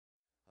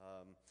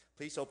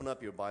Please open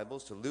up your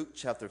Bibles to Luke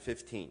chapter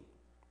 15.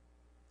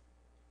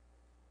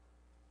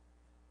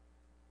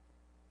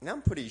 And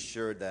I'm pretty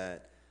sure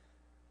that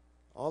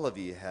all of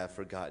you have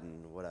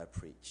forgotten what I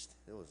preached.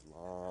 It was a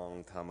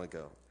long time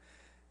ago.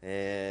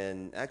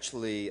 And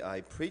actually,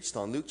 I preached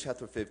on Luke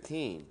chapter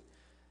 15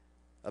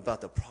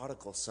 about the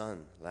prodigal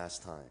son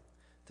last time.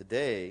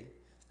 Today,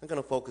 I'm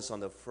going to focus on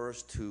the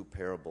first two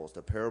parables,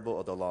 the parable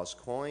of the lost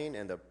coin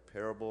and the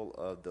parable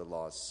of the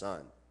lost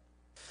son.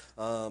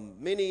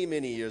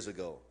 Many years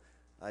ago,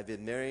 I've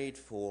been married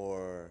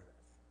for,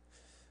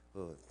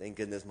 thank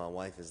goodness my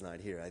wife is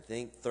not here, I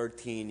think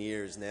 13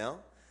 years now.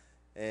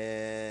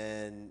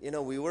 And,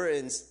 we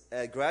were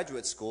at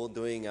graduate school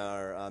doing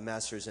our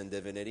master's in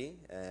divinity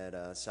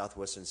at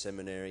Southwestern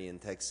Seminary in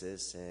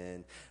Texas.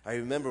 And I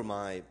remember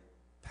my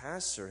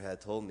pastor had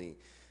told me,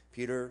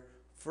 Peter,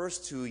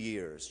 first 2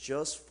 years,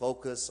 just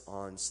focus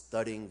on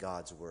studying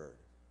God's Word,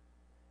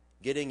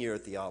 getting your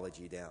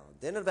theology down.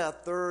 Then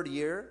about third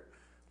year,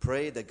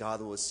 pray that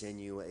God will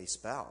send you a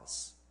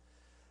spouse.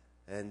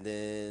 And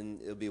then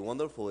it would be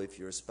wonderful if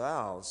your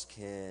spouse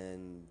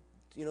can,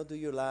 do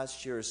your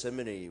last year of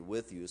seminary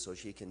with you so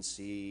she can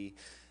see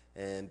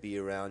and be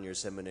around your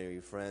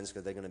seminary friends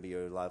because they're going to be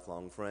your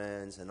lifelong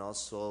friends. And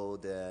also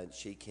that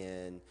she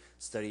can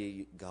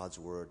study God's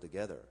Word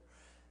together.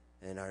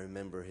 And I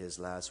remember his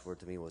last word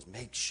to me was,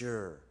 make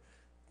sure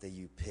that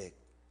you pick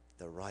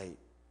the right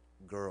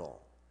girl.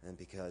 And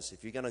because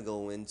if you're going to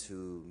go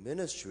into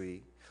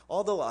ministry,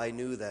 although I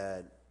knew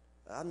that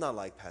I'm not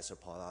like Pastor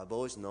Paul, I've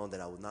always known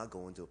that I would not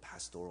go into a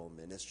pastoral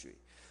ministry.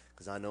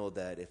 Because I know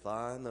that if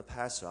I'm a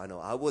pastor, I know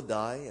I would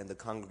die and the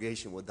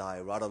congregation would die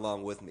right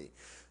along with me.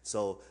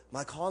 So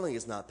my calling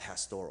is not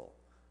pastoral.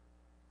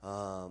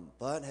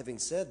 But having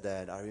said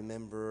that, I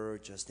remember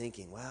just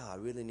thinking, wow, I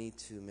really need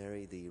to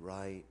marry the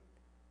right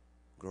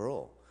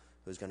girl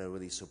who's going to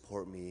really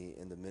support me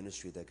in the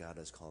ministry that God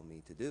has called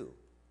me to do.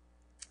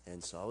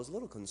 And so I was a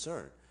little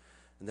concerned.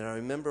 And then I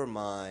remember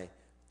my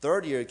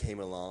third year came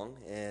along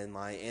and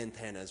my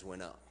antennas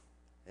went up.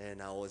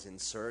 And I was in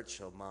search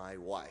of my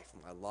wife,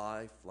 my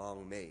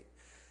lifelong mate.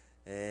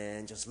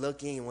 And just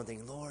looking and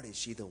wondering, Lord, is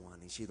she the one?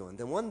 Is she the one?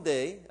 Then one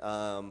day,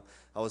 I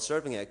was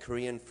serving at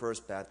Korean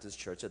First Baptist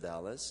Church of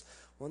Dallas.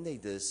 One day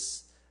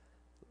this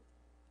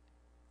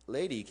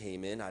lady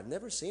came in. I've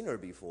never seen her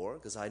before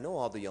because I know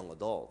all the young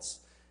adults.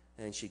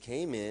 And she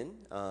came in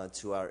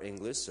to our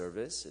English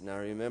service. And I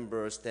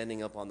remember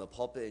standing up on the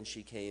pulpit and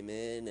she came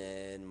in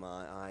and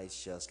my eyes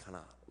just kind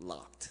of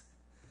locked.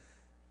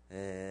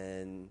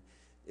 And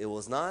it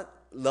was not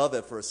love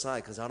at first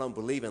sight because I don't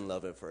believe in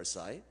love at first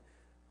sight.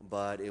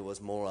 But it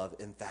was more of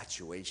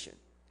infatuation.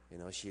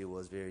 She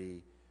was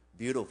very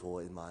beautiful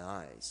in my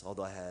eyes,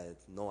 although I had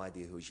no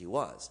idea who she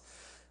was.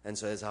 And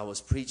so as I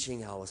was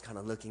preaching, I was kind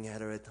of looking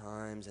at her at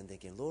times and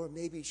thinking, Lord,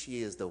 maybe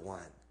she is the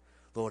one.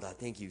 Lord, I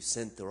think you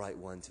sent the right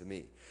one to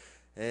me.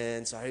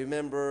 And so I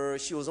remember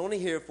she was only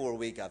here for a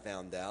week, I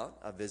found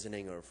out,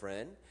 visiting her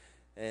friend.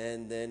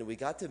 And then we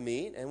got to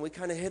meet, and we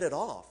kind of hit it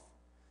off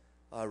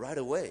right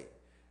away.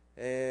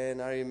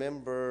 And I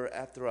remember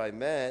after I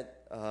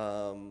met,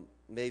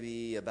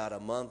 maybe about a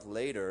month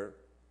later,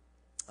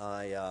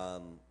 I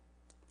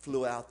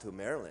flew out to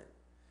Maryland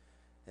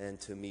and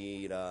to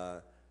meet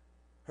her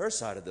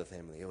side of the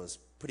family. It was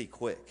pretty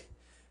quick.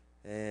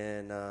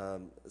 And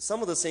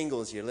some of the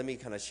singles here, let me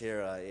kind of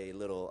share a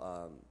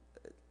little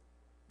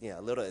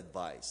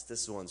advice.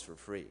 This one's for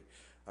free.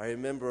 I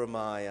remember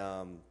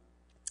my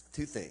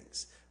two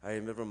things. I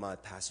remember my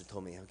pastor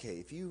told me, okay,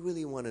 if you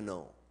really want to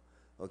know,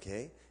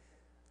 okay,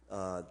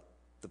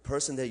 the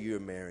person that you're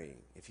marrying,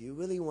 if you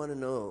really want to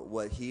know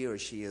what he or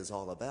she is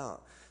all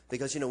about,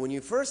 because, when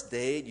you first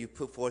date, you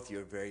put forth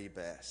your very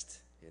best.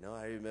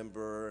 I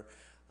remember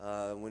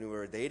when we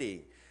were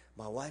dating,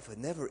 my wife would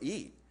never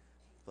eat.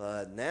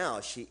 But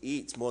now she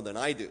eats more than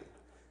I do.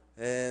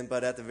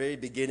 But at the very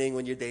beginning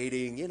when you're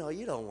dating, you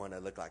don't want to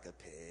look like a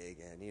pig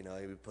and,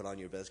 you put on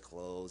your best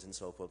clothes and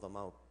so forth. But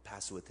my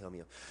pastor would tell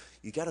me,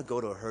 you got to go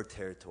to her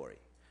territory.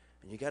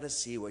 And you got to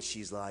see what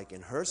she's like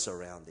in her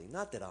surrounding.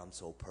 Not that I'm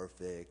so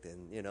perfect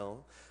and,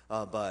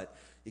 but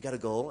you got to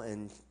go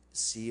and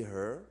see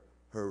her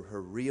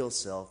real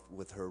self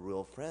with her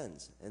real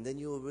friends. And then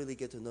you'll really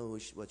get to know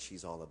what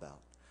she's all about.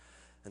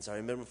 And so I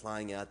remember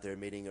flying out there,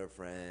 meeting her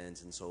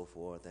friends and so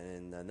forth.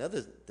 And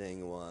another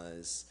thing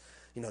was,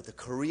 the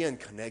Korean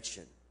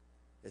connection.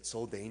 It's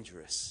so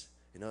dangerous.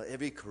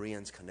 Every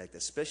Korean's connected,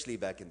 especially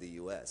back in the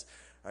U.S.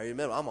 I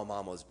remember I'm a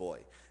mama's boy.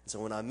 And so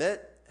when I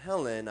met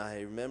Helen,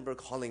 I remember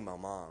calling my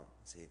mom.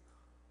 Say,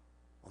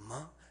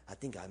 Mama, I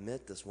think I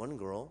met this one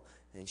girl,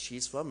 and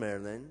she's from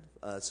Maryland,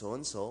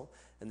 so-and-so.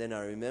 And then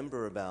I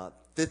remember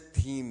about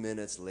 15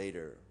 minutes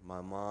later,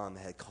 my mom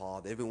had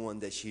called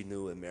everyone that she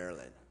knew in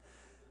Maryland.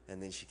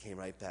 And then she came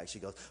right back. She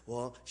goes,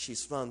 well,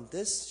 she's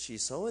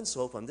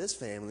so-and-so from this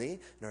family,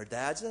 and her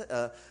dad's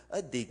a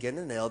deacon,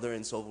 an elder,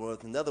 and so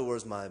forth. In other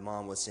words, my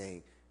mom was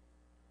saying,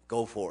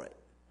 go for it.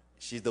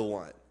 She's the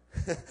one.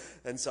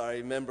 And so I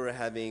remember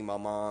having my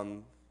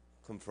mom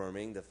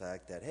confirming the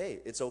fact that,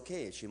 hey, it's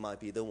okay. She might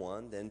be the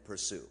one, then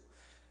pursue.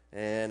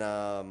 And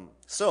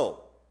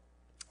so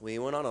we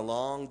went on a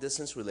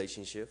long-distance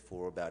relationship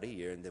for about a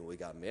year, and then we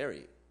got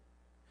married.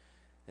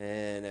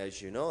 And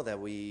as you know, that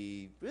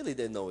we really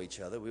didn't know each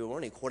other. We were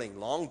only courting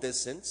long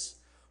distance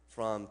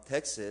from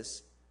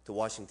Texas to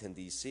Washington,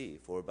 D.C.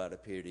 for about a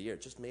period of a year,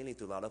 just mainly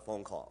through a lot of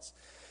phone calls.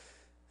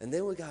 And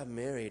then we got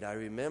married. I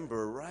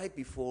remember right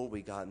before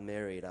we got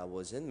married, I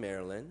was in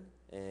Maryland,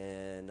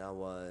 and I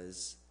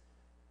was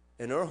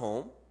in her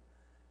home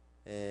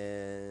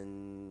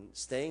and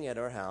staying at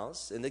her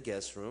house in the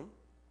guest room.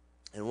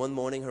 And one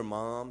morning, her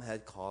mom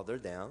had called her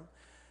down,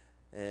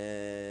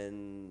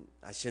 and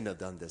I shouldn't have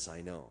done this,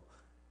 I know.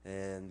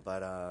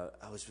 But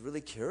I was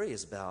really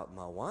curious about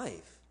my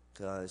wife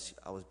because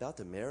I was about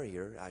to marry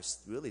her. I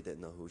really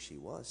didn't know who she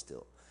was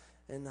still.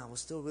 And I was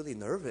still really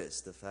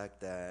nervous, the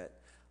fact that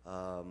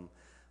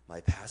my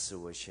pastor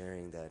was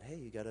sharing that, hey,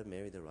 you got to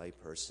marry the right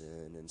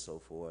person and so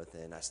forth.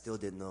 And I still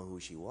didn't know who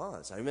she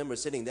was. I remember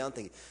sitting down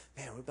thinking,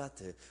 man, we're about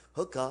to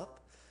hook up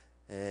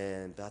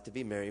and about to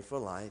be married for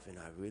life. And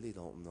I really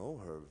don't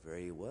know her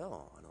very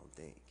well, I don't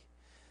think.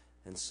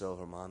 And so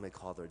her mom had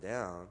called her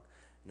down.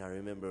 And I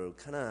remember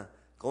kind of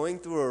going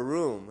through her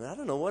room. I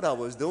don't know what I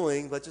was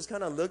doing, but just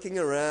kind of looking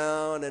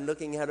around and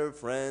looking at her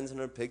friends and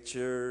her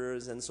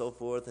pictures and so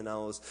forth. And I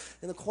was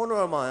in the corner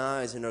of my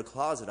eyes in her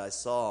closet. I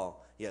saw,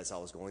 yes, I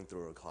was going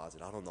through her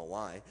closet. I don't know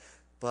why.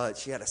 But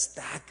she had a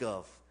stack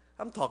of,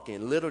 I'm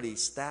talking literally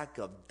stack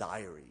of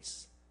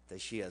diaries that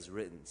she has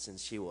written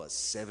since she was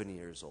 7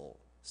 years old.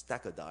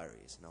 Stack of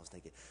diaries. And I was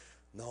thinking,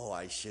 no,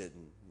 I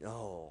shouldn't.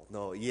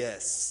 No,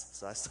 yes.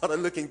 So I started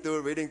looking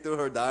through, reading through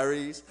her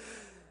diaries.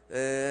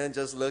 And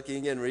just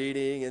looking and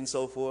reading and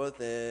so forth,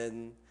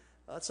 and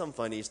some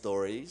funny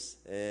stories.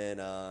 And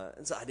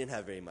so I didn't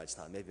have very much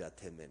time, maybe about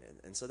 10 minutes.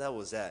 And so that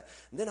was that.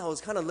 And then I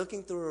was kind of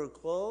looking through her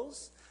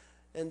clothes,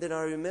 and then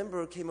I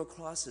remember came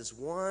across this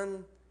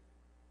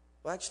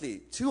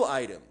two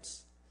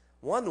items.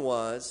 One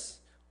was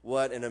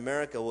what in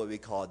America what we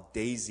call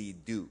Daisy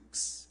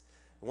Dukes.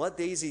 And what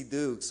Daisy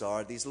Dukes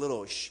are these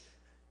little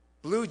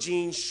blue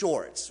jean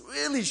shorts,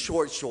 really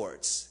short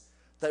shorts,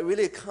 that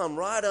really come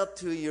right up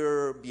to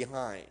your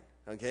behind,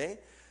 okay?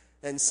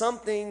 And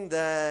something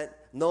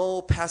that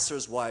no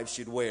pastor's wife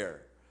should wear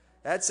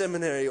at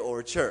seminary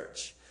or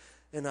church.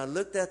 And I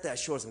looked at that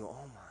shorts and go,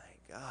 oh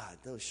my God,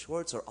 those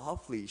shorts are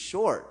awfully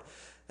short.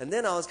 And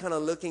then I was kind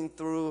of looking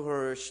through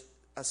her,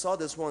 I saw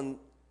this one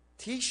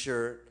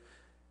t-shirt.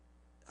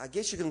 I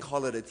guess you can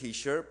call it a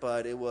t-shirt,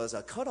 but it was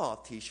a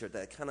cutoff t-shirt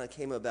that kind of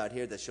came about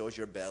here that shows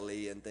your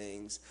belly and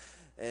things.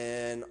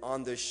 And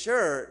on the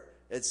shirt,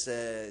 it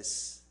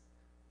says,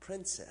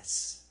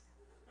 Princess.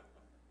 I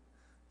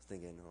was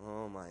thinking,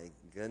 oh my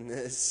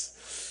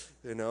goodness,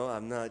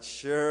 I'm not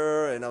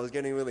sure, and I was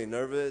getting really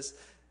nervous,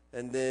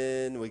 and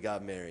then we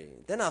got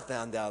married. Then I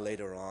found out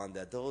later on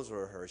that those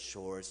were her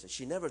shorts, and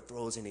she never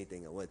throws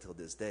anything away till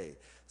this day.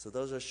 So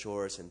those are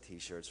shorts and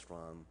t-shirts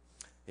from,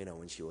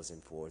 when she was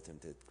in 4th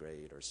and 5th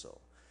grade or so.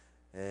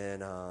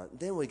 And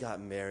then we got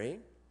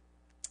married,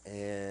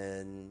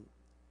 and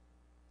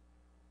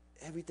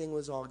everything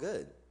was all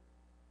good.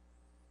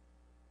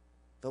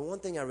 But one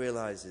thing I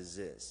realized is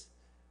this,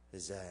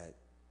 is that,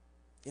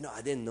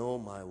 I didn't know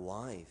my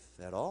wife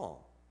at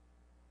all.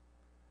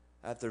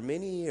 After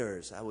many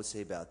years, I would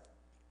say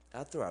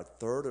after our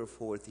 3rd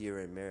or 4th year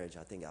in marriage,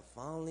 I think I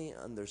finally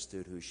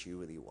understood who she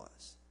really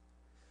was.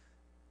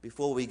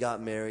 Before we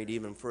got married,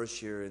 even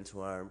first year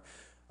into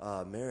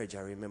our marriage,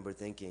 I remember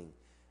thinking,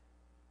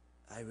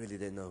 I really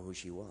didn't know who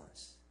she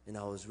was. And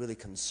I was really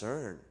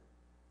concerned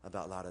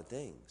about a lot of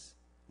things,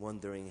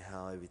 wondering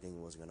how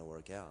everything was going to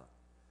work out.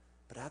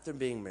 But after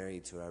being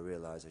married to her, I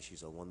realized that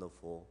she's a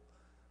wonderful,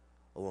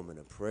 a woman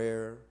of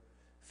prayer,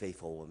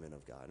 faithful woman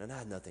of God. And I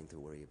had nothing to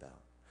worry about.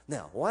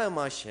 Now, why am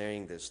I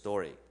sharing this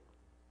story?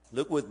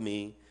 Look with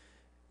me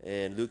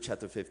in Luke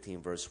chapter 15,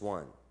 verse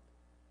 1.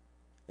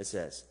 It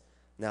says,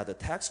 now the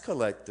tax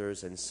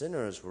collectors and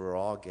sinners were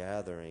all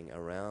gathering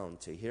around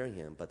to hear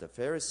him, but the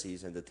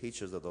Pharisees and the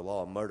teachers of the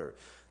law murmured,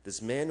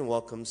 this man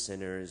welcomes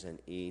sinners and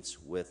eats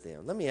with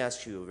them. Let me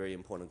ask you a very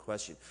important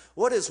question.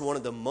 What is one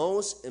of the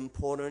most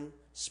important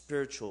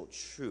spiritual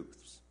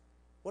truths?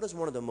 What is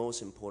one of the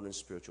most important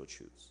spiritual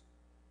truths?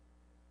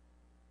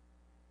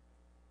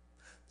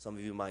 Some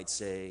of you might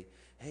say,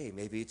 hey,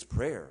 maybe it's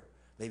prayer.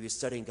 Maybe it's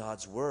studying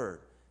God's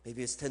word.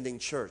 Maybe it's attending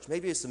church.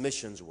 Maybe it's the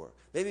missions work.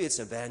 Maybe it's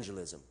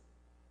evangelism.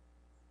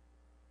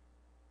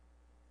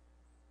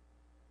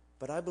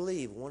 But I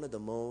believe one of the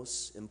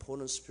most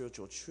important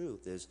spiritual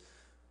truths is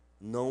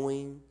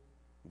knowing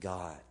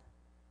God.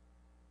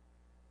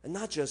 And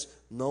not just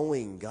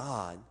knowing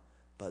God,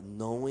 but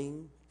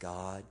knowing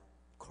God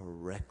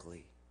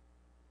correctly.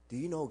 Do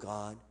you know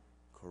God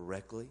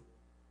correctly?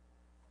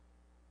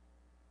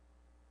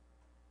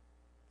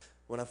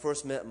 When I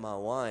first met my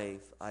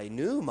wife, I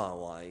knew my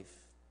wife,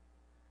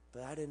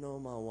 but I didn't know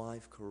my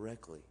wife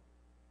correctly.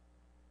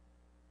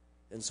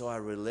 And so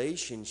our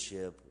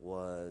relationship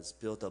was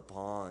built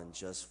upon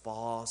just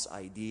false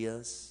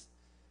ideas.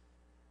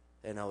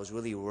 And I was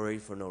really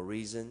worried for no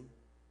reason.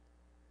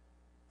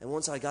 And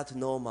once I got to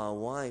know my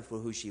wife for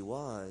who she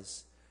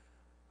was,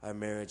 our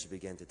marriage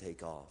began to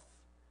take off,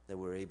 that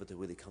we were able to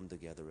really come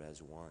together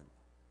as one.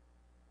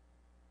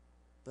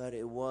 But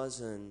it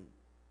wasn't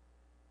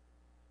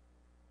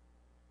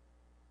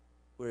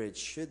where it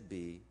should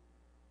be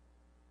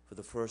for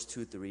the first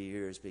 2-3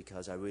 years,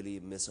 because I really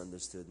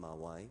misunderstood my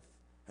wife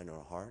and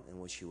her heart and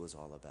what she was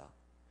all about.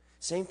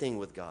 Same thing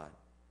with God.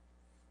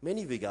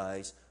 Many of you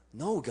guys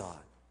know God.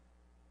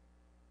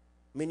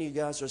 Many of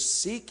you guys are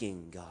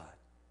seeking God.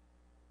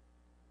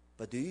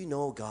 But do you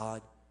know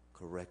God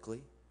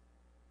correctly?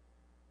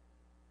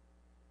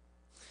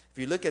 If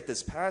you look at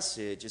this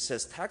passage, it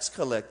says tax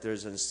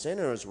collectors and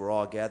sinners were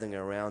all gathering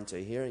around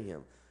to hear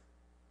him,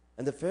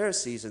 and the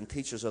Pharisees and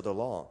teachers of the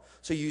law.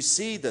 So you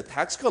see the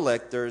tax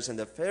collectors and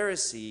the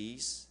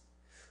Pharisees,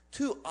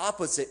 two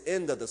opposite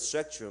ends of the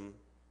spectrum,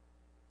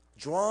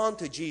 drawn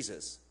to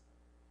Jesus.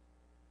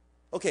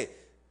 Okay,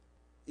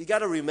 you got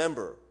to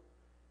remember,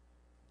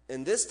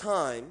 in this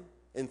time,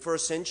 in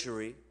first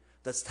century,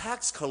 the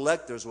tax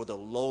collectors were the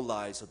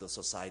lowlights of the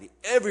society.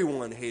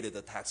 Everyone hated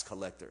the tax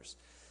collectors.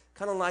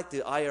 Kind of like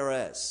the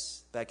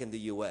IRS back in the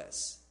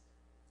U.S.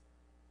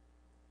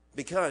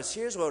 Because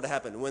here's what would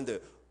happen. When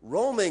the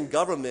Roman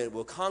government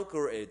will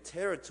conquer a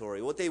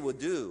territory, what they would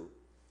do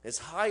is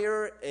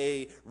hire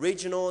a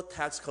regional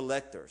tax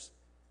collectors.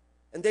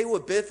 And they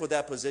would bid for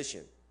that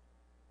position.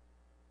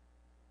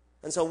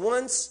 And so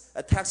once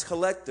a tax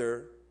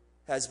collector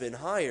has been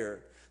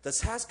hired, the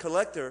tax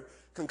collector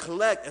can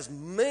collect as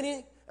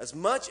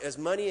much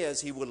money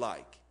as he would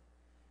like.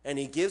 And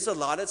he gives a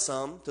allotted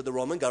sum to the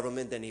Roman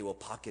government, then he will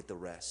pocket the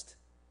rest.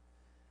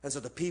 And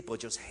so the people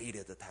just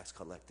hated the tax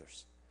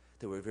collectors.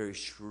 They were very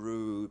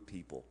shrewd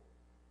people.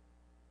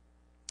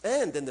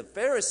 And then the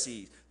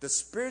Pharisees, the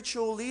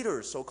spiritual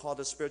leaders, so-called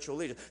the spiritual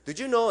leaders. Did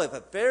you know if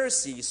a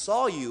Pharisee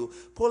saw you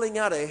pulling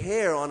out a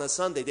hair on a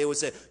Sunday, they would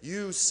say,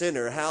 "You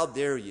sinner, how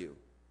dare you?"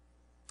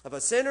 If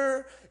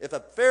a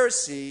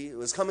Pharisee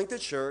was coming to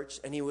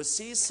church and he would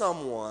see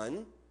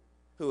someone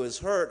who is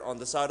hurt on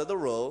the side of the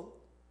road,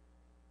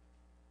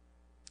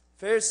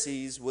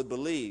 Pharisees would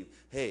believe,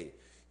 hey,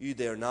 you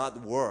dare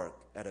not work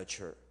at a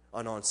church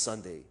on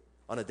Sunday,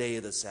 on a day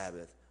of the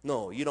Sabbath.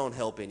 No, you don't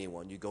help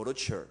anyone. You go to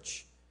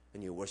church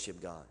and you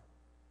worship God.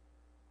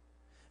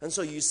 And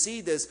so you see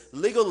this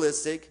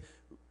legalistic,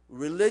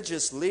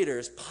 religious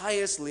leaders,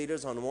 pious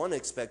leaders on one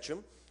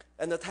spectrum,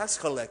 and the tax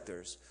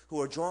collectors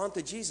who are drawn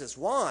to Jesus.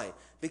 Why?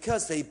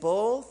 Because they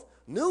both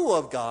knew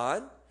of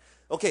God.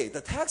 Okay, the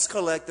tax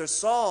collectors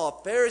saw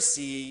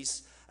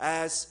Pharisees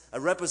as a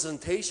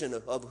representation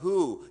of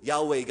who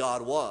Yahweh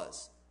God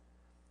was.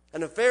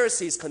 And the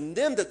Pharisees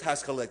condemned the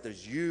tax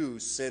collectors. You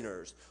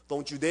sinners,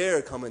 don't you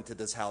dare come into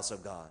this house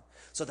of God.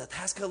 So the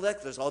tax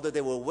collectors, although they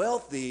were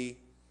wealthy,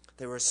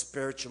 they were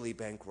spiritually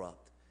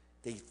bankrupt.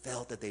 They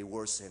felt that they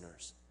were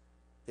sinners.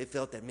 They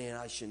felt that, man,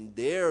 I shouldn't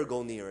dare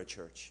go near a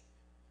church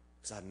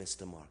because I missed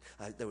the mark.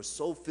 They were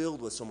so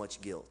filled with so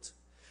much guilt.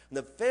 And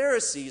the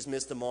Pharisees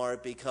missed the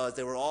mark because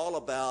they were all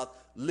about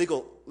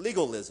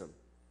legalism.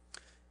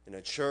 In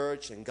a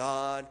church and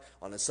God,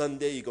 on a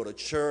Sunday you go to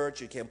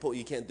church, you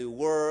can't do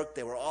work.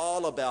 They were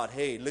all about,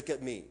 hey, look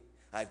at me.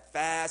 I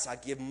fast, I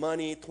give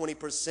money,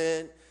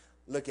 20%.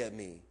 Look at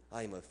me.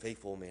 I am a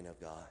faithful man of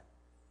God.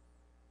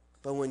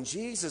 But when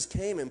Jesus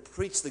came and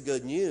preached the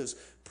good news,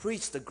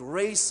 preached the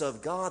grace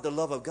of God, the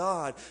love of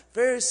God,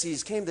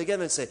 Pharisees came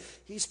together and said,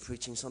 he's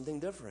preaching something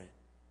different.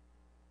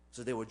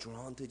 So they were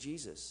drawn to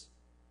Jesus.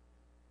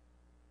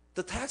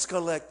 The tax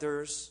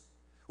collectors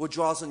were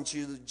drawn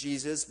to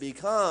Jesus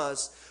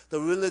because the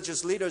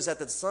religious leaders at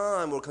the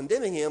time were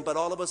condemning him, but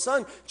all of a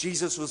sudden,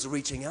 Jesus was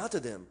reaching out to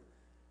them,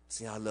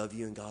 saying, I love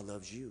you and God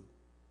loves you.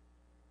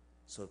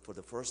 So for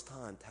the first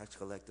time, tax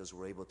collectors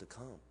were able to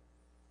come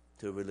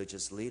to a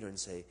religious leader and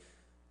say,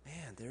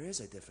 man, there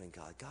is a different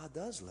God. God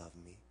does love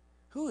me.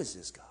 Who is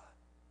this God?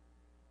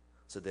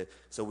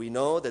 So we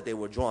know that they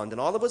were drawn. Then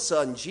all of a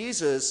sudden,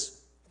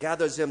 Jesus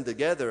gathers them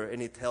together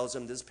and he tells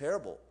them this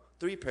parable.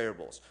 3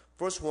 parables.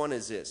 First one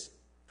is this.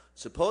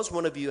 Suppose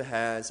one of you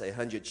has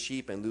 100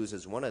 sheep and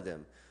loses one of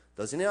them.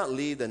 Does he not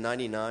leave the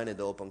 99 in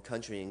the open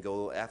country and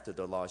go after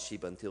the lost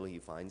sheep until he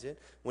finds it?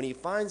 When he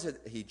finds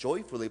it, he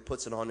joyfully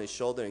puts it on his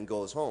shoulder and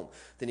goes home.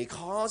 Then he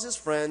calls his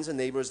friends and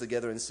neighbors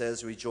together and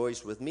says,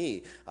 rejoice with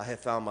me, I have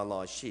found my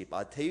lost sheep.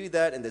 I tell you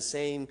that in the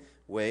same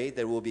way,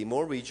 there will be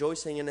more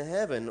rejoicing in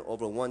heaven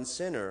over one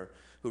sinner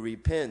who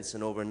repents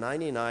and over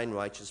 99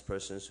 righteous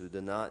persons who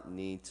do not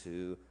need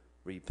to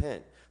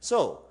repent.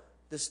 So,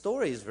 the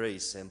story is very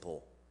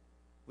simple.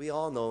 We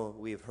all know,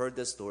 we've heard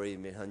this story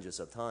hundreds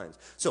of times.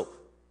 So,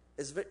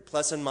 it's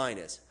plus and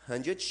minus.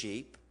 100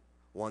 sheep,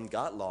 one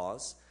got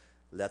lost,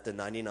 left the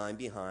 99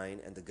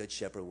 behind, and the good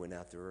shepherd went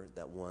after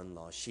that one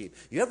lost sheep.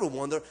 You ever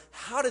wonder,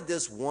 how did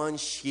this one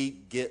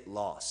sheep get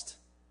lost?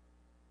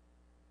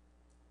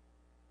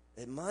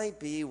 It might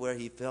be where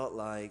he felt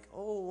like,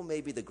 oh,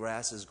 maybe the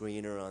grass is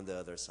greener on the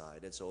other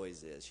side. It's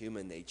always is,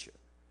 human nature.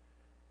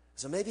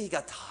 So maybe he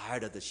got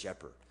tired of the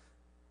shepherd.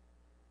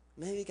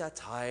 Maybe he got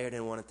tired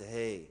and wanted to,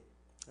 hey,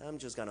 I'm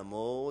just going to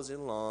mosey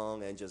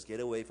along and just get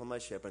away from my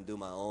shepherd and do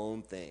my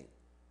own thing.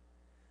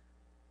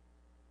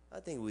 I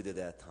think we do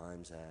that at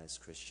times as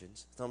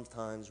Christians.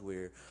 Sometimes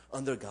we're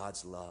under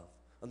God's love,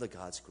 under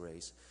God's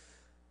grace.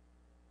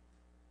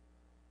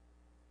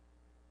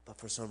 But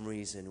for some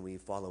reason, we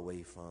fall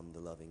away from the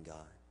loving God.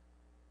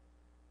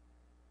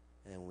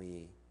 And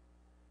we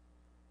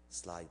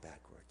slide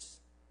backwards.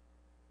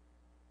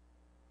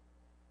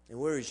 And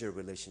where is your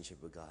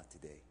relationship with God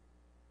today?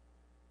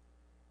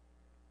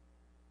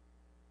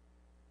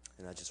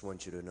 And I just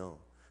want you to know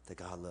that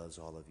God loves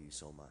all of you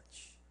so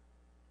much.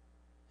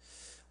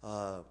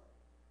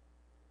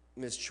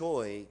 Ms.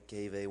 Choi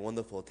gave a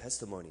wonderful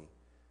testimony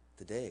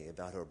today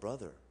about her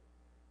brother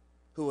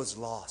who was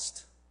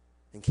lost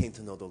and came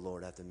to know the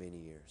Lord after many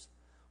years.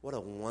 What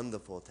a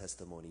wonderful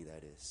testimony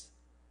that is.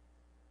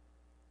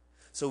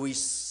 So we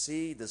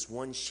see this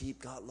one sheep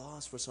got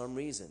lost for some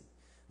reason.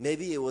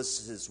 Maybe it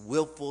was his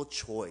willful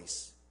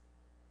choice.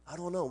 I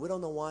don't know. We don't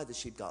know why the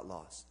sheep got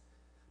lost.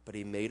 But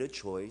he made a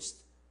choice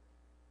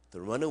to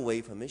run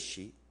away from his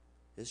sheep,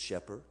 his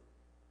shepherd,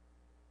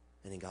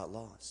 and he got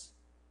lost.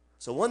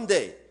 So one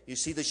day, you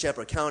see the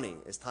shepherd counting.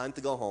 It's time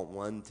to go home.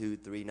 1, 2,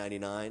 3,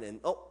 99, and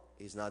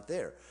he's not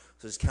there.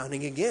 So he's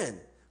counting again.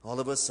 All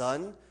of a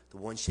sudden, the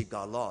one sheep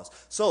got lost.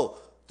 So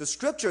the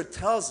scripture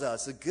tells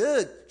us a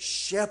good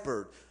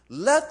shepherd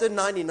left the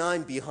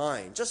 99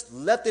 behind, just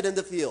left it in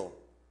the field.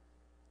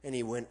 And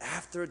he went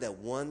after that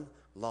one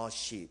lost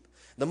sheep.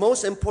 The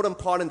most important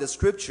part in the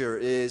scripture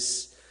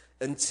is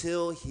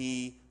until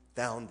he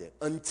found it.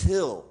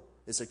 Until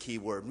is a key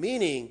word,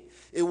 meaning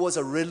it was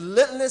a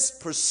relentless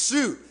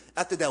pursuit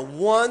after that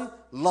one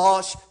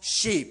lost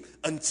sheep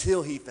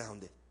until he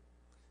found it.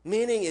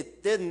 Meaning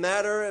it didn't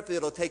matter if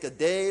it'll take a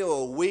day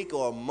or a week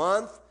or a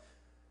month.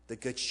 The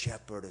good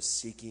shepherd is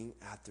seeking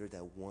after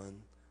that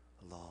one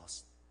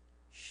lost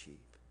sheep.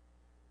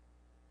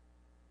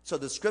 So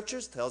the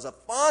scriptures tells us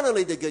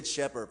finally the good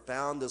shepherd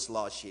found this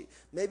lost sheep.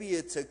 Maybe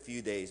it took a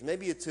few days.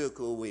 Maybe it took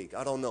a week.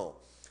 I don't know.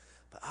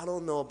 But I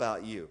don't know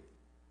about you.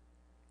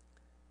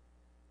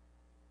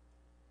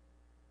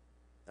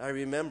 I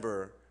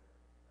remember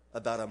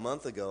about a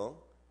month ago,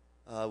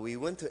 we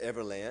went to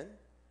Everland,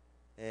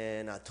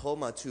 and I told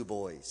my 2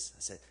 boys, I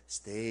said,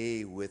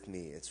 stay with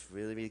me. It's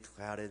really, really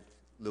crowded.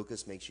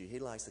 Lucas makes sure, he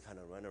likes to kind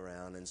of run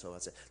around, and so I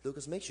said,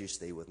 Lucas, make sure you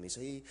stay with me.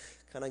 So he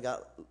kind of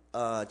got,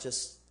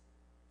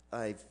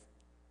 I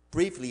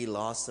briefly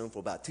lost him for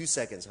about 2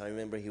 seconds. I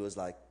remember he was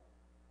like,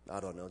 I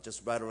don't know,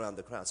 just right around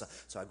the crowd.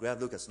 So I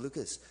grabbed Lucas.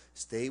 Lucas,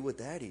 stay with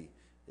Daddy.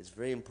 It's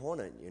very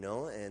important,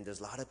 and there's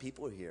a lot of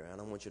people here. I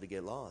don't want you to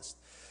get lost.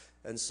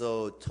 And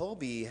so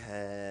Toby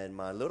had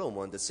my little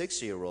one, the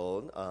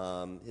 6-year-old,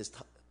 his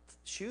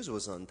shoes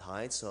was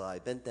untied, so I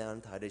bent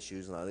down, tied his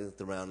shoes, and I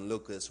looked around.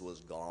 Lucas was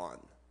gone.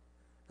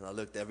 And I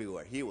looked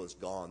everywhere. He was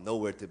gone,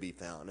 nowhere to be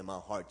found, and my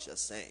heart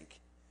just sank.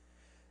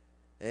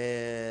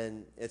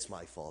 And it's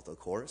my fault, of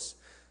course.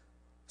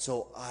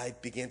 So I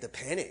began to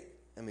panic.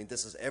 I mean,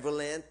 this is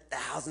Everland,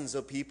 thousands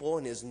of people,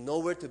 and there's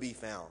nowhere to be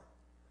found.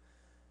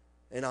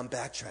 And I'm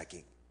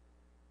backtracking.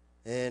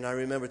 And I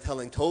remember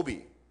telling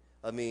Toby,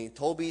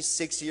 Toby's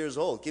 6 years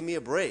old, give me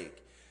a break.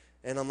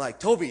 And I'm like,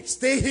 Toby,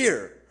 stay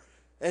here.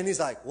 And he's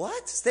like,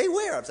 what? Stay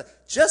where? I'm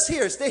like, just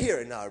here, stay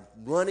here. And I'm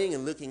running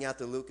and looking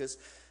after Lucas.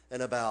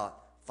 And about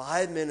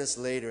 5 minutes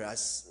later,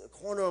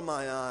 corner of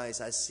my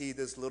eyes, I see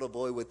this little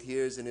boy with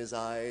tears in his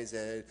eyes.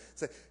 And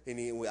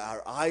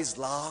our eyes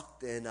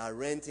locked, and I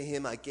ran to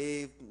him. I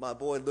gave my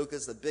boy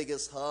Lucas the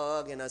biggest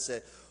hug, and I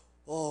said,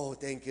 oh,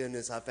 thank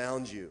goodness I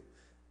found you.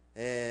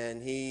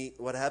 And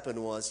what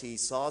happened was he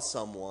saw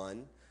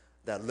someone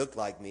that looked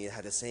like me,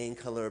 had the same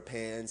color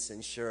pants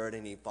and shirt,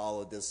 and he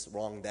followed this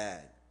wrong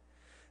dad.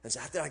 And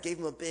so after I gave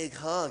him a big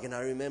hug, and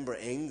I remember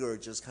anger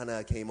just kind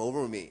of came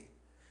over me.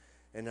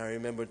 And I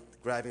remember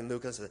grabbing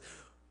Lucas and said,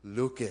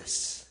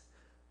 Lucas,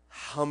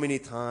 how many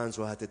times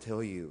do I have to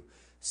tell you,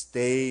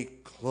 stay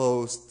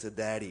close to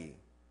Daddy?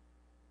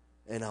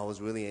 And I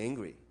was really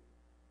angry.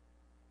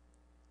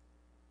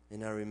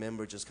 And I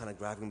remember just kind of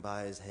grabbing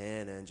by his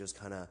hand and just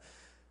kind of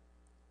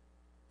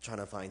trying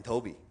to find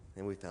Toby.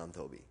 And we found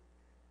Toby.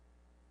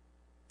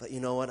 But you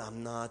know what?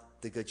 I'm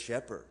not the good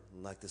shepherd,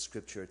 like the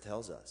scripture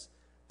tells us.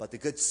 But the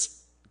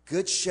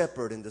good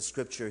shepherd in the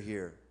scripture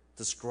here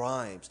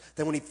describes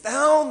that when he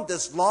found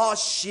this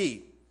lost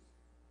sheep,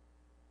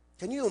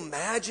 can you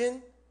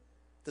imagine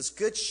this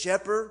good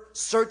shepherd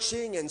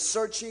searching and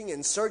searching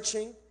and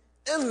searching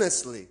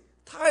endlessly,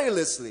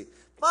 tirelessly,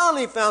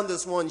 finally found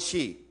this one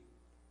sheep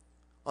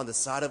on the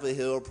side of a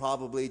hill,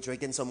 probably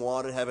drinking some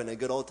water, having a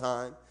good old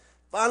time.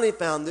 Finally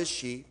found this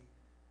sheep.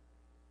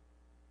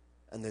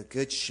 And the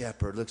good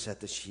shepherd looks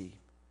at the sheep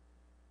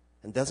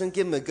and doesn't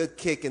give him a good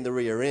kick in the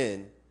rear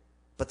end,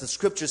 but the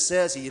scripture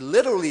says he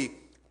literally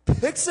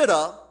picks it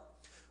up,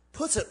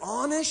 puts it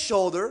on his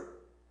shoulder.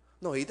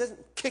 No, he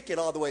doesn't kick it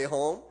all the way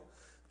home,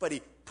 but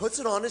he puts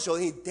it on his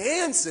shoulder. He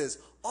dances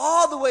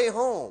all the way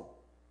home.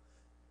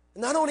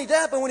 And not only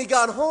that, but when he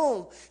got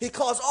home, he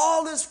calls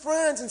all his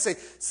friends and say,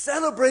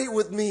 celebrate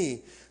with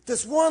me.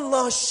 This one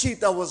lost sheep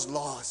that was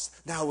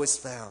lost now is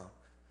found.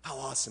 How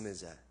awesome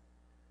is that?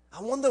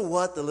 I wonder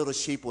what the little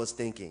sheep was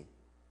thinking.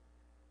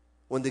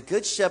 When the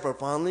good shepherd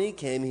finally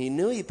came, he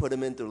knew he put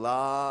him into a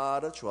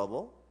lot of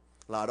trouble,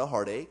 a lot of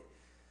heartache.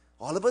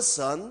 All of a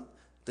sudden,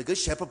 the good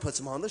shepherd puts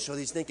him on the shoulder.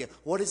 He's thinking,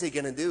 what is he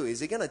going to do?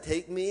 Is he going to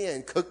take me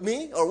and cook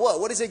me? Or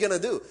what? What is he going to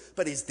do?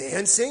 But he's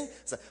dancing.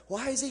 It's like,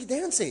 why is he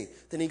dancing?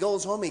 Then he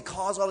goes home, he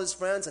calls all his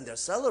friends, and they're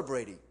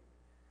celebrating.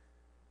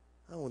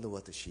 I wonder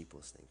what the sheep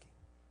was thinking.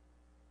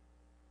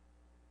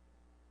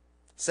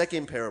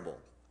 Second parable.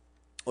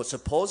 Or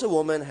suppose a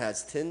woman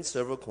has 10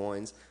 silver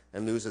coins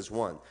and loses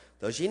one.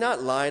 Does she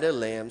not light a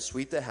lamp,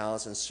 sweep the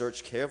house, and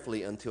search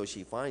carefully until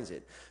she finds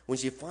it? When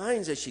she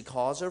finds it, she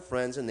calls her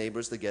friends and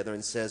neighbors together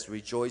and says,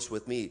 rejoice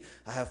with me.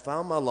 I have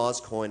found my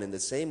lost coin. In the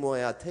same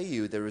way, I tell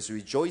you, there is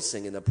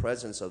rejoicing in the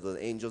presence of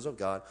the angels of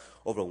God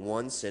over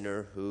one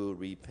sinner who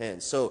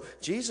repents. So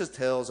Jesus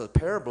tells a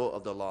parable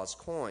of the lost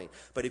coin.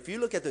 But if you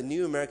look at the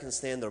New American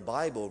Standard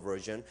Bible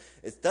version,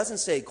 it doesn't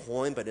say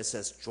coin, but it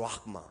says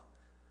drachma.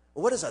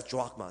 What is a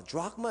drachma?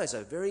 Drachma is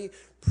a very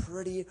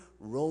pretty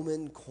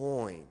Roman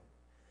coin.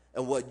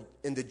 And what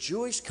in the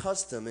Jewish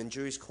custom and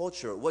Jewish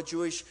culture, what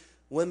Jewish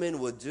women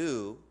would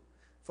do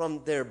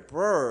from their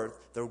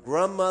birth, their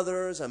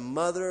grandmothers and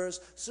mothers,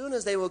 soon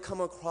as they will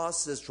come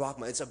across this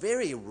drachma, it's a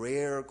very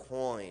rare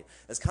coin.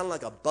 It's kind of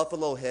like a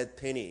buffalo head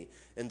penny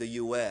in the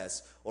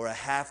U.S. or a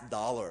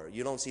 $50.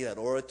 You don't see that.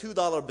 Or a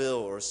 $2 bill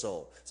or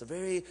so. It's a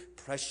very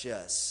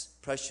precious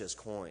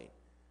coin.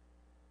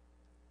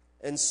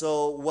 And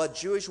so what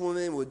Jewish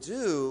women would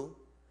do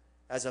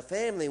as a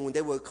family, when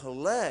they would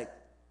collect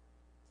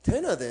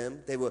 10 of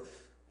them, they would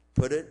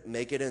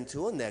make it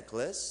into a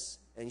necklace,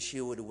 and she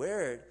would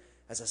wear it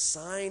as a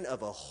sign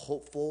of a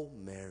hopeful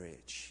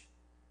marriage.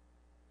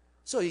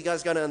 So you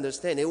guys got to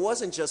understand, it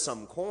wasn't just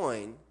some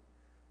coin.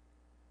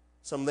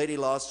 Some lady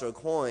lost her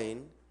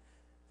coin,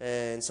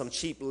 and some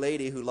cheap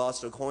lady who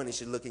lost her coin and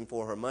she's looking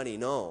for her money.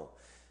 No,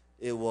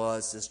 it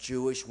was this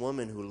Jewish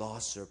woman who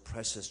lost her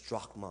precious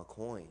drachma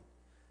coin.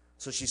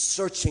 So she's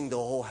searching the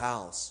whole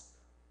house.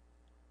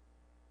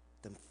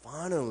 Then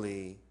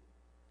finally,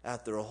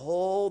 after a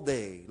whole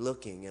day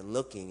looking and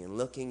looking and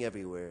looking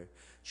everywhere,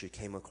 she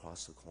came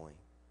across the coin.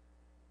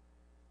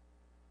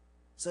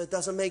 So it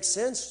doesn't make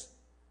sense.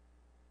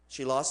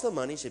 She lost the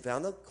money, she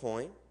found the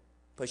coin,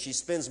 but she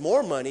spends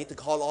more money to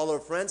call all her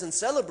friends and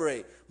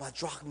celebrate. My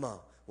drachma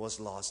was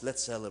lost.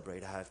 Let's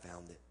celebrate. I have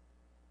found it.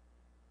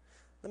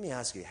 Let me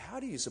ask you,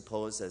 how do you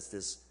suppose that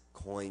this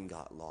coin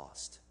got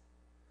lost?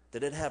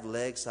 Did it have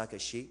legs like a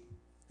sheep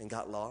and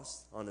got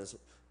lost on its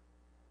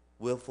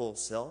willful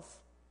self?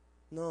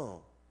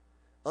 No.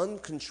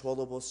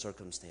 Uncontrollable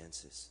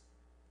circumstances.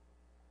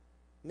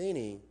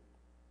 Meaning,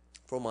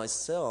 for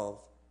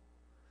myself,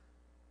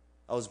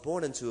 I was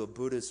born into a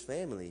Buddhist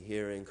family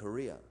here in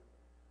Korea.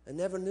 I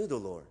never knew the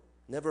Lord,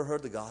 never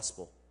heard the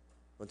gospel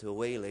until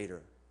way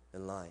later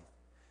in life.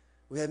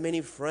 We have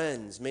many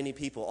friends, many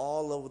people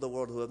all over the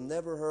world who have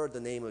never heard the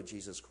name of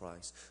Jesus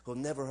Christ, who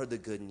have never heard the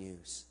good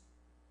news.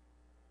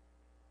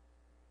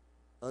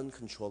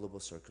 Uncontrollable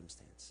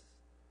circumstances.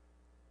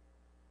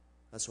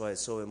 That's why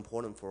it's so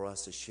important for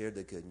us to share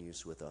the good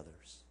news with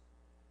others.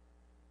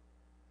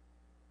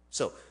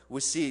 So, we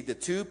see the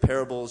two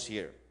parables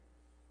here.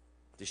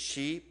 The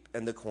sheep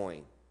and the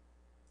coin.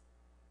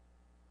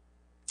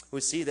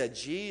 We see that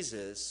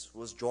Jesus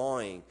was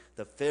drawing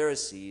the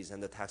Pharisees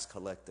and the tax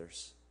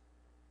collectors.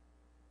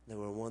 They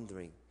were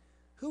wondering,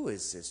 who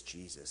is this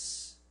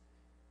Jesus?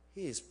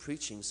 He is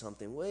preaching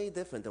something way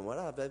different than what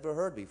I've ever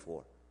heard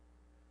before.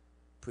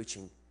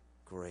 Preaching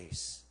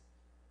grace,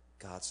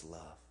 God's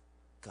love,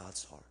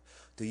 God's heart.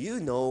 Do you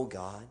know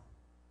God?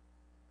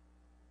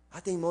 I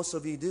think most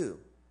of you do.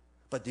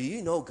 But do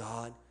you know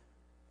God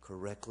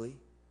correctly?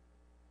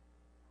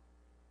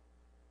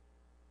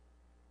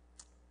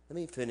 Let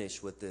me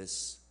finish with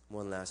this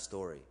one last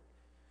story.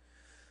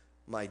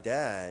 My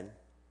dad,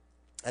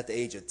 at the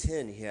age of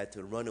 10, he had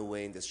to run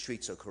away in the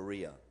streets of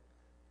Korea.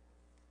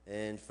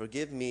 And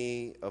forgive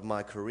me of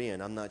my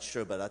Korean, I'm not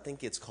sure, but I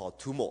think it's called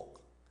tumok.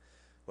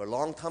 Where a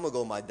long time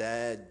ago, my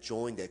dad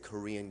joined a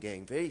Korean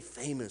gang, very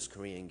famous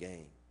Korean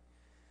gang.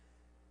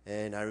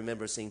 And I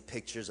remember seeing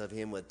pictures of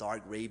him with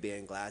dark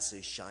Ray-Ban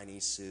glasses, shiny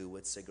suit,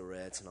 with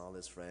cigarettes and all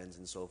his friends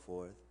and so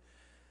forth.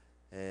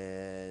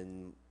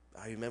 And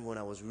I remember when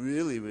I was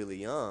really, really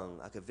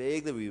young, I could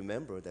vaguely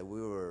remember that we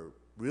were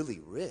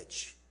really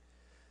rich.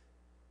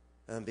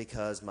 And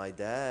because my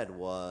dad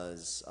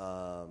was,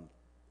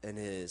 and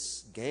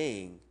his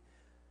gang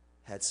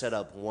had set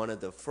up one of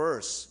the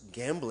first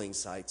gambling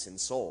sites in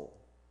Seoul.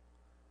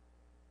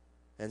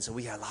 And so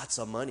we had lots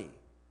of money.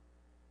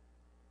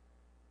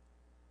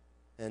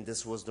 And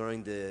this was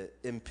during the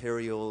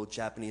Imperial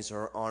Japanese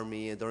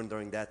Army, and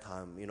during that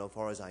time, as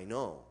far as I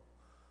know,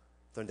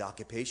 during the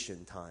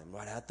occupation time,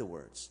 right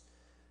afterwards.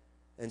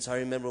 And so I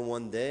remember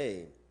one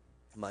day,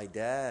 my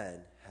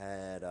dad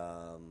had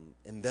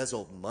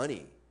embezzled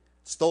money,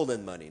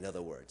 stolen money, in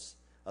other words,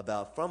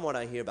 from what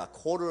I hear, about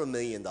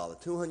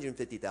 $250,000,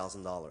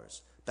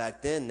 $250,000.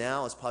 Back then,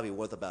 now it's probably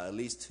worth about at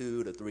least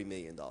 $2 to $3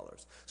 million.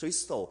 So he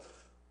stole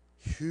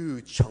a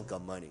huge chunk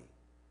of money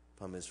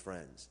from his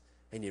friends,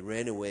 and he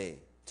ran away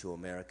to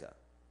America.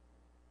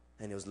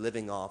 And he was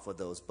living off of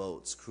those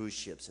boats, cruise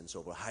ships, and so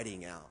we're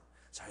hiding out.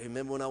 So I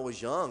remember when I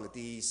was young,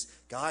 these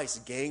guys,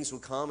 gangs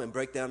would come and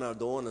break down our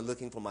door and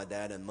looking for my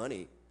dad and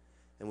money.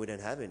 And we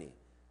didn't have any.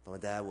 But my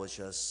dad was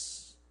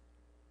just,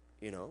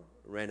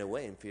 ran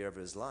away in fear of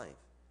his life.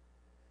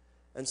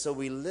 And so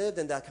we lived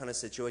in that kind of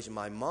situation.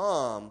 My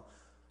mom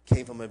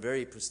came from a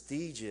very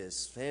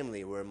prestigious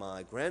family where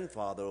my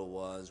grandfather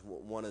was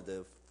one of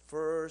the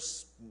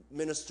first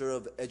minister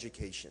of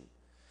education.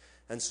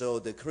 And so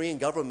the Korean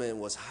government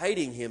was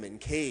hiding him in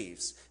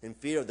caves in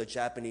fear of the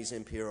Japanese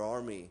Imperial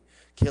Army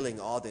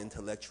killing all the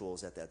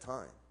intellectuals at that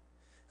time.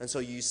 And so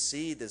you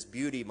see this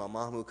beauty, my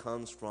mom who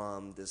comes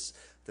from this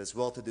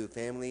well-to-do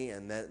family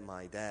and met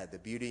my dad, the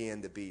beauty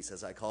and the beast,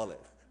 as I call it,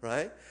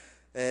 right?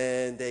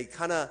 And they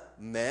kind of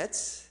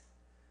met,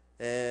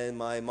 and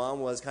my mom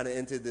was kind of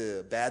into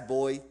the bad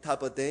boy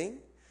type of thing.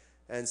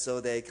 And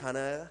so they kind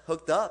of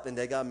hooked up and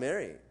they got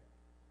married.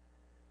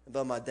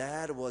 But my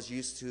dad was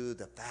used to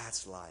the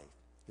fast life.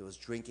 He was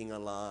drinking a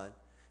lot.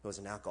 He was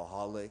an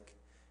alcoholic.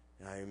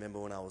 And I remember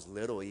when I was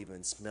little,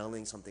 even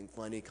smelling something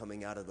funny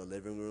coming out of the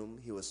living room.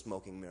 He was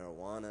smoking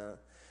marijuana.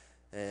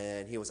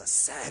 And he was a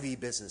savvy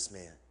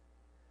businessman.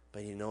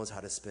 But he knows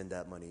how to spend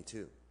that money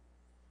too.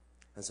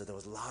 And so there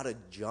was a lot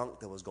of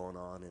junk that was going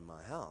on in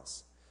my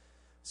house.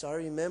 So I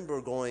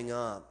remember growing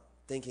up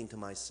thinking to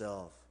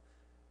myself,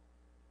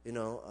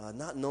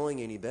 not knowing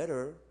any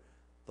better,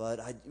 but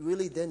I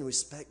really didn't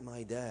respect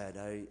my dad.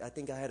 I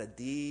think I had a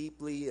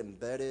deeply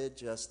embedded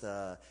just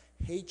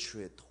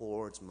hatred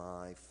towards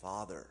my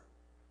father.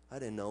 I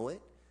didn't know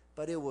it,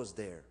 but it was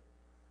there.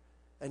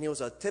 And he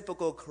was a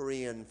typical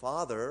Korean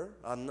father.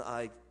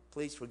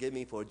 Please forgive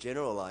me for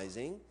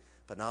generalizing,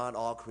 but not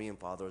all Korean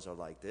fathers are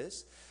like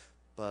this.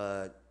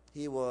 But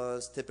he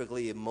was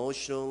typically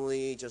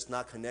emotionally just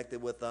not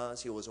connected with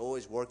us. He was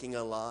always working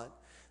a lot.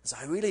 So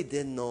I really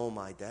didn't know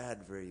my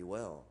dad very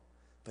well.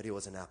 But he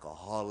was an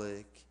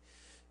alcoholic.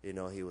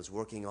 He was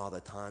working all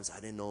the time. So I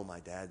didn't know my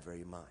dad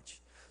very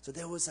much. So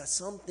there was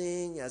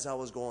something as I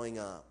was growing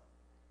up.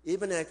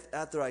 Even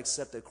after I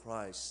accepted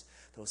Christ,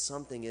 there was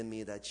something in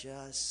me that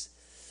just,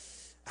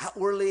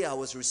 outwardly I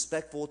was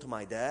respectful to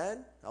my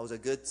dad. I was a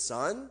good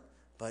son.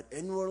 But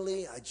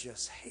inwardly, I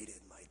just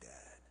hated my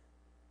dad.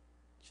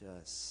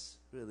 Just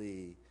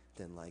really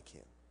didn't like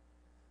him.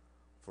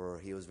 For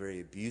he was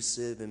very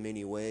abusive in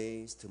many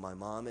ways to my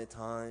mom at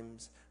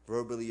times,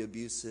 verbally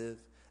abusive,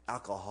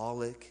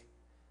 alcoholic,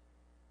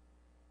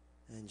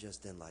 and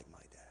just didn't like my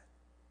dad.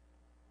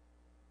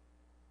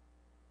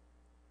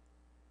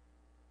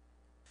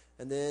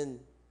 And then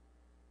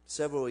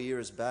several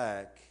years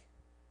back,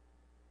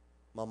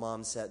 my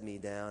mom sat me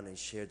down and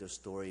shared the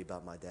story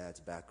about my dad's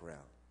background,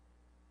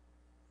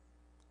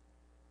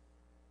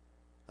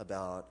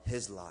 about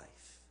his life,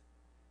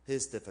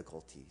 his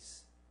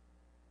difficulties.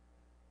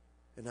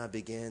 And I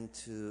began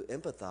to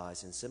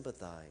empathize and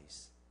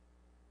sympathize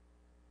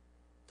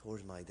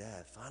towards my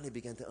dad. Finally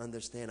began to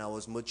understand. I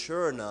was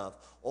mature enough,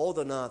 old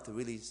enough to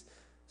really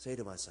say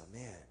to myself,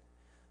 man,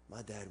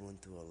 my dad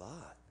went through a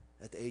lot.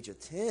 At the age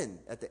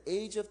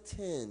of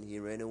 10, he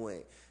ran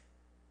away.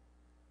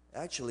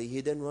 Actually, he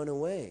didn't run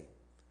away.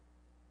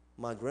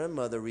 My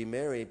grandmother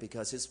remarried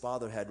because his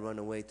father had run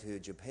away to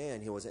Japan.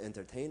 He was an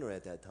entertainer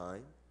at that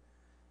time.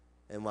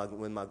 And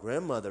when my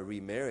grandmother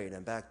remarried,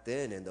 and back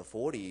then in the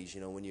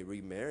 40s, when you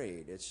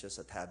remarried, it's just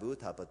a taboo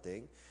type of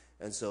thing.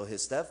 And so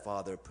his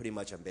stepfather pretty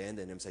much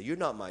abandoned him, said, you're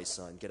not my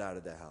son, get out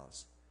of the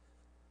house.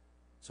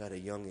 So at a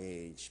young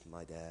age,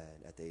 my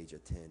dad, at the age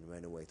of 10,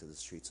 ran away to the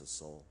streets of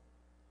Seoul.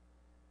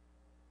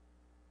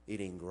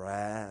 Eating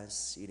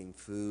grass, eating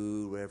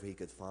food, wherever he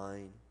could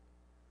find.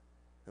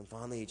 And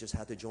finally, he just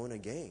had to join a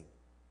gang,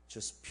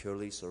 just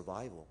purely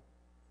survival.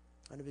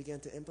 And I began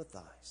to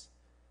empathize.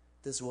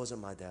 This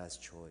wasn't my dad's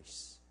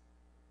choice.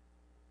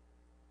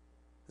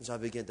 And so I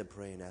began to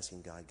pray and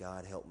asking God,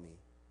 God, help me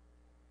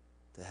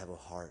to have a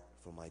heart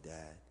for my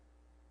dad.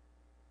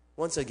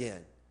 Once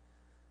again,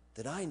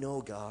 did I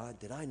know God?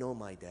 Did I know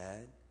my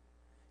dad?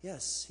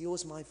 Yes, he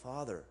was my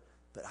father,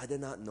 but I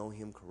did not know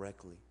him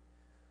correctly.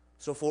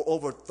 So for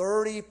over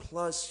 30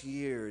 plus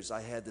years,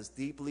 I had this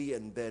deeply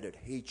embedded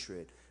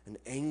hatred and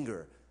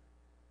anger,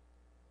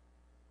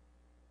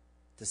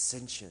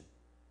 dissension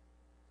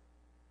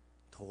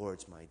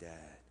towards my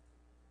dad.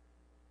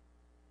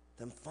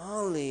 Then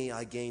finally,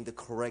 I gained the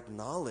correct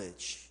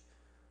knowledge.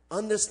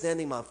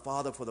 Understanding my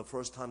father for the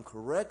first time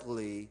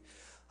correctly,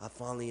 I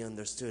finally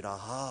understood,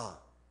 aha,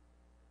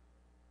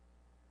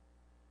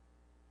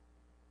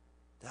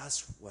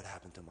 that's what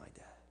happened to my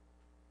dad.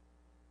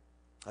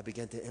 I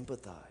began to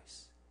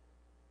empathize,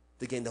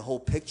 to gain the whole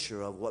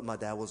picture of what my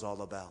dad was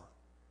all about.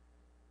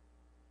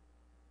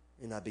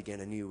 And I began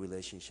a new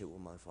relationship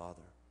with my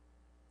father,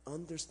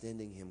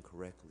 understanding him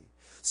correctly.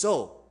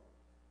 So,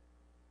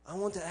 I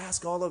want to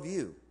ask all of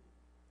you,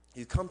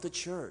 you come to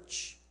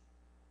church,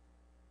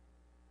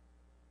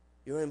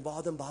 you're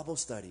involved in Bible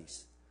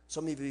studies.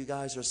 Some of you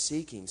guys are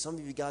seeking. Some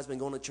of you guys have been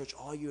going to church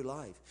all your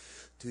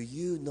life. Do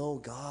you know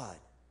God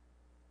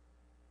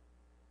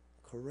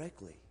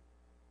correctly?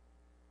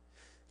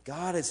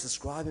 God has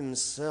described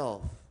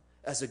himself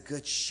as a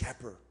good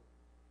shepherd.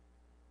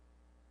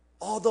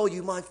 Although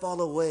you might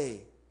fall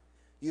away,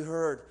 you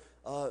heard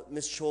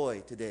Miss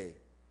Choi today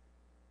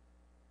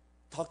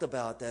talked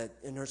about that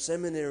in her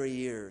seminary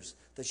years,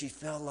 that she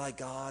felt like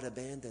God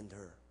abandoned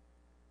her,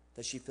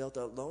 that she felt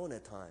alone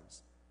at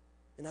times.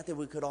 And I think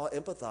we could all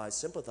empathize,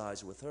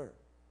 sympathize with her.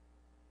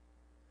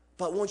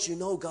 But once you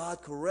know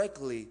God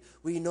correctly,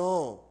 we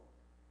know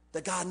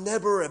that God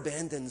never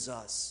abandons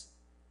us.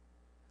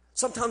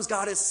 Sometimes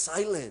God is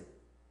silent,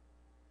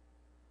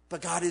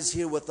 but God is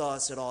here with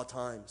us at all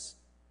times.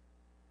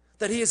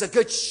 That He is a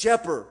good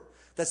shepherd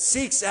that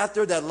seeks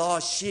after that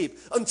lost sheep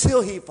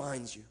until He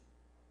finds you.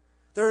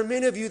 There are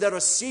many of you that are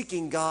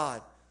seeking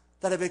God,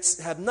 that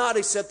have not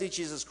accepted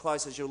Jesus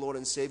Christ as your Lord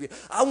and Savior.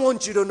 I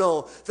want you to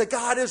know that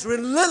God is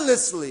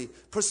relentlessly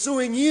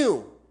pursuing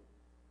you.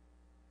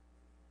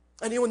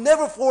 And He will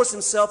never force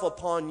Himself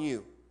upon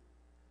you,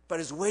 but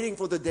is waiting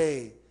for the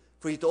day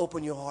for you to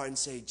open your heart and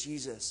say,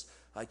 Jesus,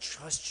 I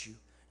trust you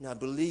and I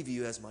believe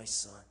you as my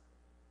son.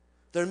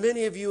 There are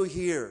many of you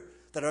here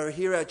that are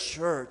here at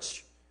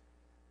church,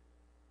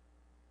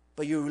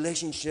 but your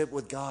relationship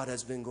with God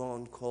has been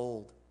gone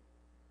cold.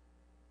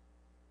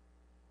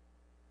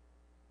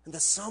 And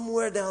that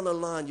somewhere down the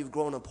line you've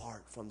grown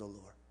apart from the Lord.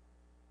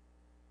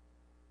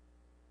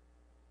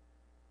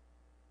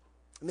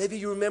 Maybe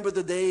you remember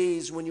the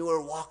days when you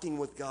were walking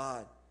with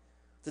God,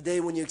 the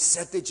day when you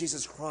accepted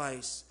Jesus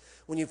Christ,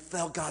 when you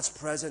felt God's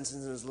presence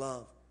and His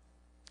love.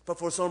 But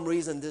for some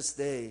reason this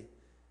day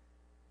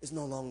is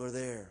no longer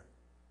there.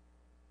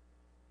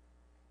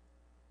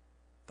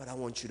 But I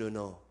want you to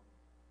know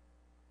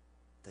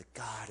that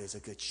God is a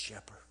good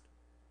shepherd.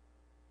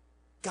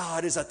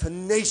 God is a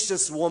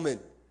tenacious woman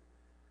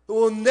who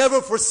will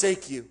never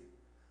forsake you,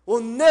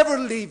 will never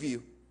leave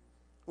you,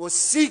 will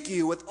seek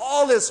you with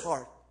all His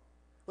heart,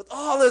 with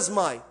all His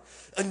might,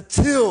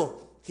 until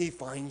He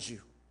finds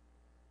you.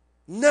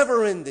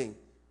 Never-ending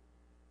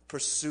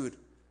pursuit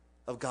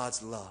of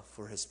God's love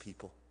for His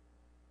people.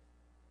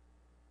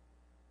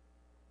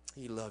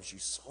 He loves you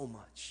so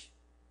much.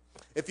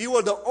 If you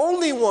were the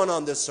only one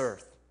on this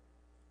earth,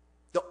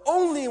 the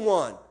only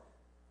one,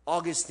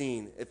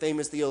 Augustine, a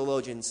famous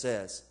theologian,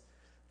 says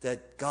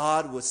that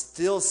God would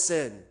still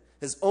send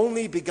His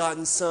only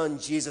begotten Son,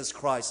 Jesus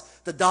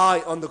Christ, to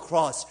die on the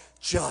cross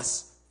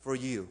just for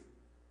you.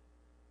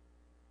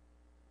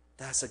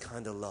 That's the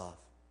kind of love.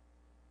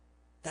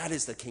 That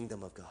is the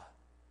kingdom of God.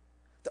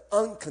 The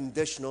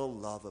unconditional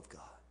love of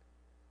God.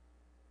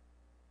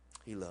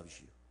 He loves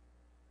you.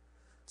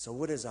 So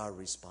what is our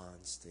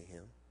response to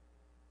Him?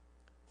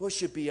 What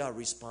should be our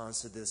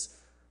response to this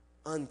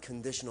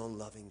unconditional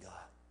loving God?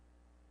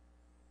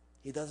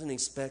 He doesn't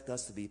expect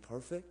us to be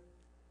perfect,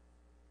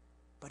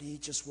 but He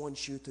just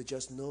wants you to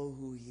just know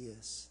who He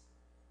is.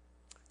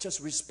 Just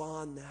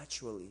respond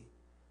naturally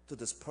to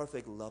this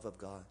perfect love of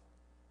God.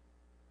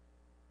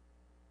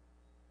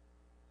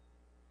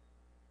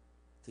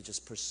 To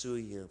just pursue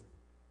Him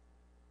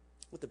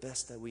with the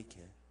best that we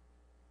can.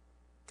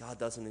 God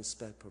doesn't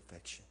expect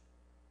perfection.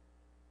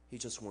 He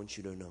just wants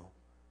you to know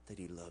that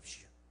He loves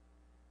you.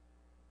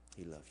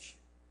 He loves you.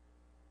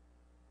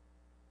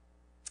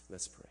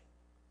 Let's pray.